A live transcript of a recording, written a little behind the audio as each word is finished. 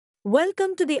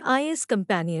Welcome to the IS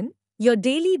Companion, your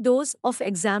daily dose of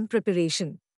exam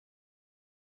preparation.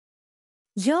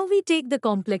 Here we take the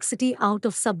complexity out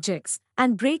of subjects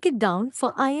and break it down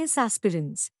for IS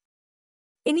aspirants.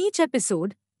 In each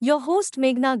episode, your host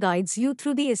Meghna guides you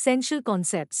through the essential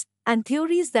concepts and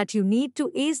theories that you need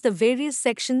to ace the various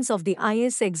sections of the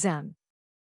IS exam.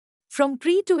 From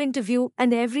pre to interview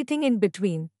and everything in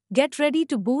between, get ready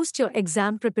to boost your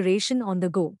exam preparation on the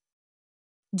go.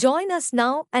 Join us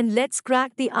now and let's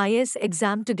crack the IS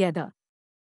exam together.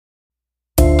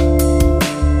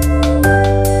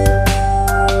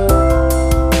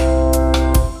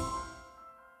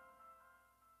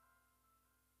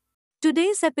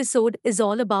 Today's episode is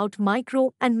all about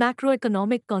micro and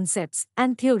macroeconomic concepts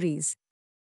and theories.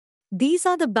 These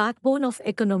are the backbone of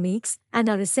economics and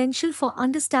are essential for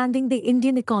understanding the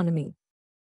Indian economy.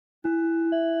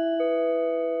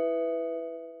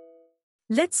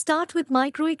 Let's start with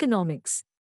microeconomics.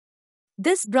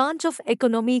 This branch of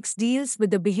economics deals with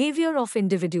the behavior of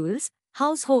individuals,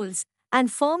 households,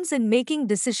 and firms in making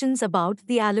decisions about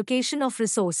the allocation of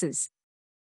resources.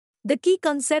 The key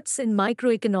concepts in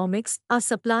microeconomics are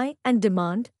supply and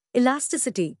demand,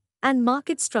 elasticity, and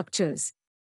market structures.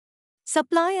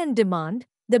 Supply and demand,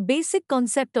 the basic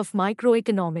concept of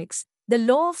microeconomics. The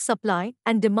law of supply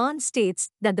and demand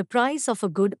states that the price of a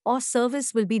good or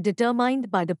service will be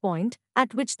determined by the point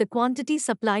at which the quantity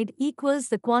supplied equals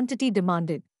the quantity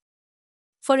demanded.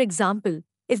 For example,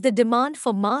 if the demand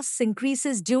for masks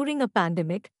increases during a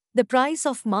pandemic, the price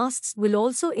of masks will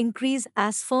also increase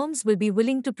as firms will be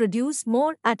willing to produce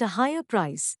more at a higher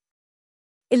price.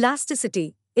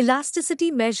 Elasticity.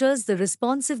 Elasticity measures the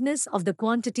responsiveness of the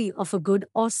quantity of a good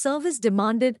or service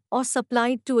demanded or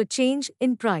supplied to a change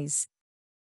in price.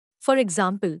 For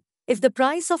example, if the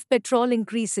price of petrol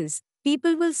increases,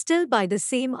 people will still buy the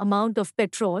same amount of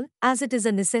petrol as it is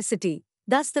a necessity.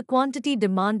 Thus, the quantity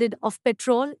demanded of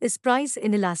petrol is price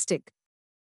inelastic.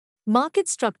 Market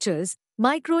structures.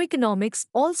 Microeconomics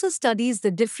also studies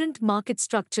the different market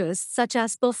structures such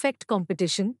as perfect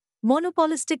competition,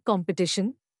 monopolistic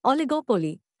competition,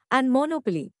 oligopoly, and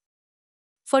monopoly.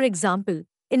 For example,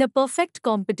 in a perfect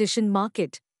competition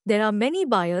market, there are many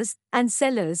buyers and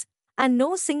sellers, and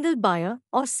no single buyer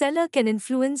or seller can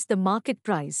influence the market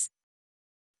price.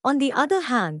 On the other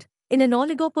hand, in an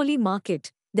oligopoly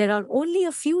market, there are only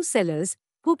a few sellers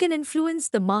who can influence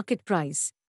the market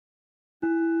price.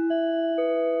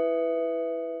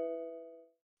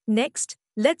 Next,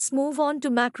 let's move on to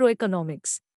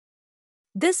macroeconomics.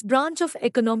 This branch of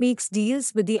economics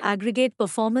deals with the aggregate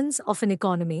performance of an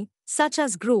economy, such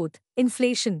as growth,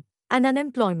 inflation, and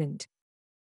unemployment.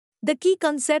 The key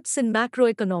concepts in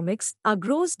macroeconomics are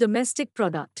gross domestic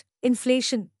product,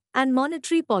 inflation, and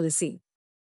monetary policy.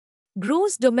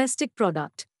 Gross domestic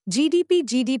product, GDP.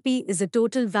 GDP is the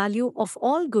total value of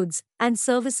all goods and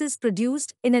services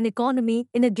produced in an economy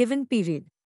in a given period.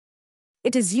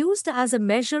 It is used as a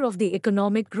measure of the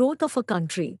economic growth of a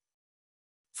country.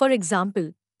 For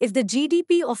example, if the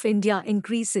GDP of India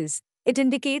increases, it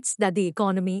indicates that the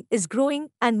economy is growing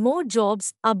and more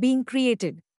jobs are being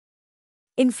created.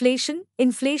 Inflation.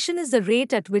 Inflation is the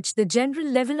rate at which the general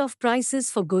level of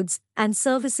prices for goods and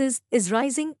services is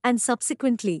rising and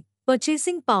subsequently,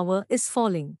 purchasing power is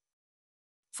falling.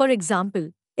 For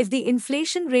example, if the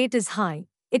inflation rate is high,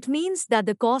 it means that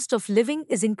the cost of living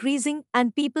is increasing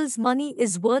and people's money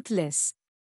is worth less.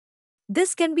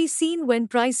 This can be seen when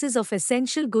prices of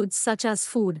essential goods such as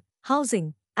food,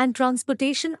 housing, and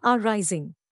transportation are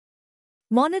rising.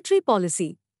 Monetary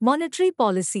policy. Monetary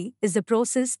policy is the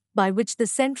process by which the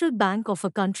central bank of a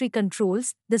country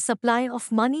controls the supply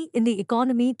of money in the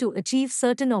economy to achieve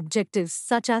certain objectives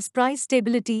such as price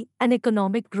stability and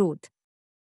economic growth.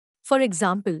 For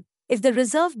example, if the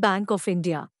Reserve Bank of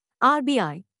India,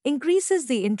 RBI, increases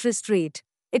the interest rate,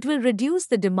 it will reduce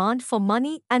the demand for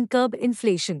money and curb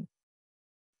inflation.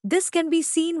 This can be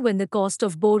seen when the cost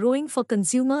of borrowing for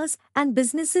consumers and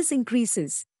businesses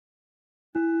increases.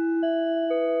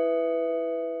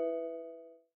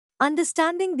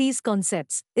 Understanding these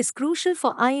concepts is crucial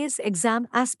for IAS exam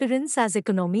aspirants as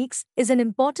economics is an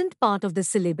important part of the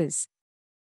syllabus.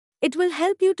 It will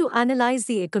help you to analyze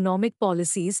the economic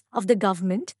policies of the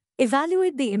government,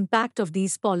 evaluate the impact of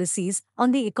these policies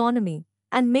on the economy,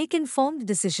 and make informed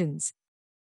decisions.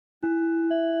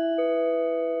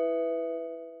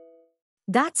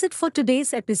 That's it for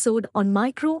today's episode on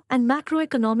micro and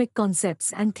macroeconomic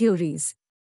concepts and theories.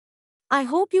 I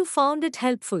hope you found it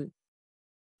helpful.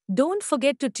 Don't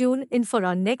forget to tune in for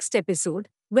our next episode,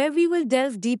 where we will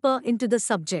delve deeper into the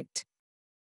subject.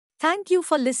 Thank you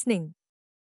for listening.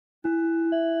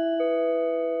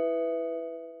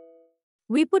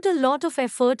 We put a lot of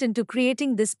effort into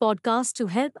creating this podcast to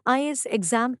help IAS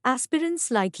exam aspirants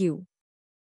like you.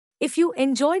 If you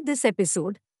enjoyed this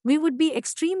episode, we would be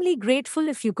extremely grateful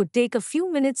if you could take a few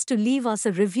minutes to leave us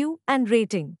a review and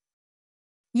rating.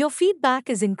 Your feedback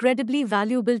is incredibly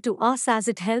valuable to us as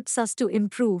it helps us to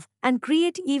improve and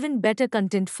create even better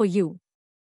content for you.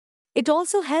 It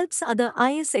also helps other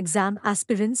IAS exam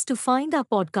aspirants to find our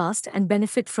podcast and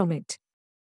benefit from it.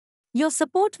 Your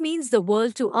support means the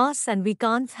world to us, and we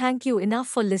can't thank you enough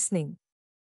for listening.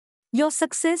 Your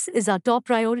success is our top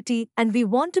priority, and we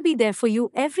want to be there for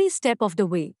you every step of the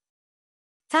way.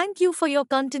 Thank you for your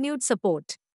continued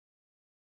support.